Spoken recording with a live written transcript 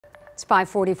It's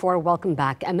 5:44. Welcome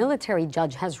back. A military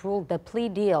judge has ruled that plea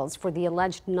deals for the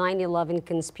alleged 9/11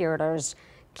 conspirators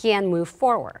can move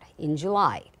forward. In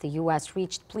July, the U.S.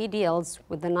 reached plea deals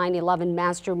with the 9/11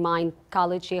 mastermind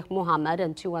Khalid Sheikh Mohammed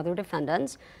and two other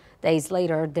defendants. Days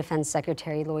later, Defense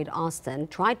Secretary Lloyd Austin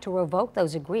tried to revoke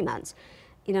those agreements.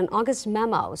 In an August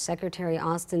memo, Secretary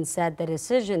Austin said the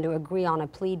decision to agree on a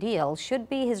plea deal should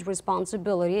be his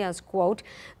responsibility as, quote,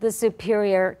 the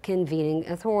superior convening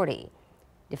authority.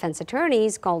 Defense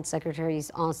attorneys called Secretary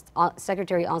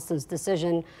Austin's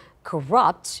decision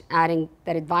corrupt, adding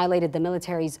that it violated the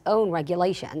military's own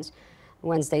regulations.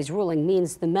 Wednesday's ruling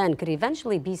means the men could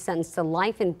eventually be sentenced to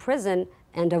life in prison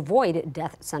and avoid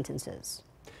death sentences.